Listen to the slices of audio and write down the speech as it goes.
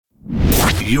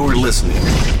You're listening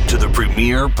to the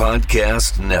Premier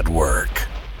Podcast Network.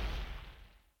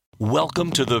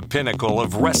 Welcome to the pinnacle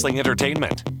of wrestling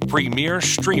entertainment, Premier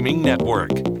Streaming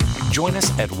Network. Join us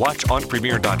at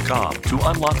watchonpremier.com to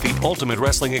unlock the ultimate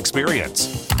wrestling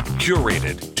experience.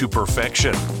 Curated to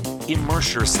perfection.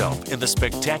 Immerse yourself in the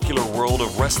spectacular world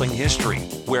of wrestling history,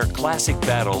 where classic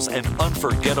battles and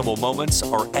unforgettable moments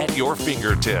are at your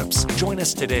fingertips. Join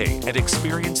us today and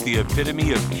experience the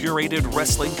epitome of curated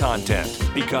wrestling content.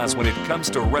 Because when it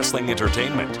comes to wrestling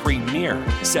entertainment, Premier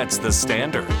sets the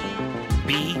standard.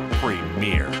 Be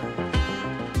Premier.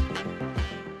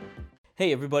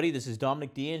 Hey everybody, this is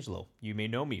Dominic D'Angelo. You may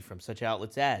know me from such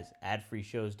outlets as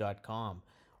adfreeshows.com,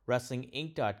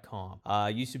 wrestlinginc.com,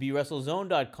 used to be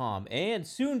wrestlezone.com, and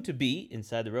soon to be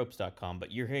insidetheropes.com.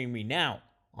 But you're hearing me now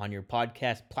on your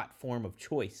podcast platform of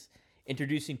choice,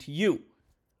 introducing to you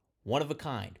One of a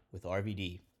Kind with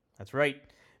RVD. That's right,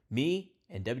 me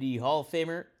and WWE Hall of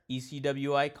Famer,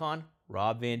 ECW icon,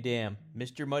 Rob Van Dam,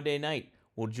 Mr. Monday Night,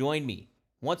 will join me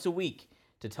once a week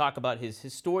to talk about his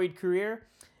storied career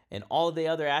and all of the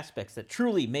other aspects that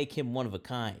truly make him one of a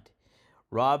kind.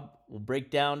 Rob will break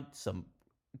down some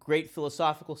great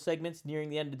philosophical segments nearing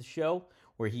the end of the show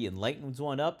where he enlightens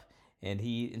one up and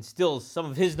he instills some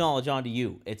of his knowledge onto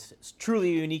you. It's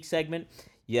truly a unique segment.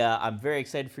 Yeah, I'm very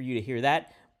excited for you to hear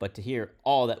that, but to hear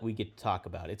all that we get to talk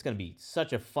about. It's going to be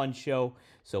such a fun show,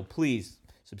 so please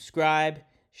subscribe,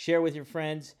 share with your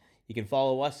friends. You can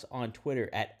follow us on Twitter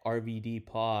at RVD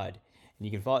Pod. And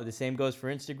you can follow, the same goes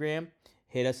for Instagram.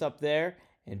 Hit us up there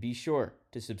and be sure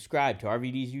to subscribe to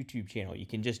RVD's YouTube channel. You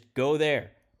can just go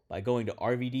there by going to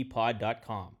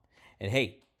rvdpod.com. And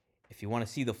hey, if you want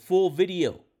to see the full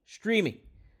video streaming,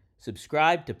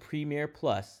 subscribe to Premier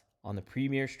Plus on the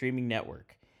Premier Streaming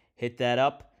Network. Hit that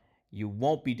up. You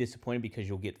won't be disappointed because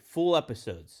you'll get full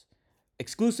episodes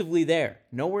exclusively there.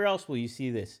 Nowhere else will you see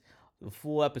this. The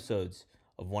full episodes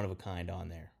of One of a Kind on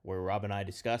there, where Rob and I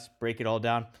discuss, break it all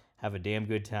down, have a damn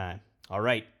good time. All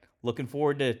right. Looking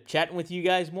forward to chatting with you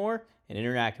guys more and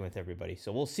interacting with everybody.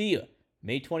 So we'll see you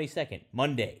May 22nd,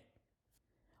 Monday.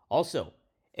 Also,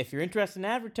 if you're interested in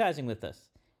advertising with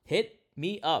us, hit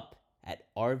me up at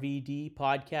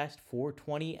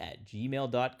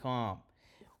rvdpodcast420@gmail.com.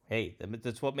 Hey,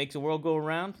 that's what makes the world go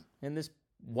around in this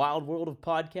wild world of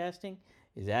podcasting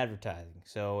is advertising.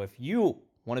 So if you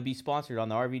want to be sponsored on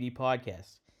the RVD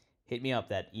podcast, hit me up.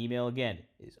 That email again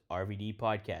is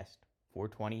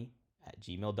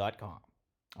rvdpodcast420@gmail.com.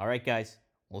 All right, guys.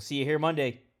 We'll see you here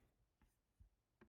Monday.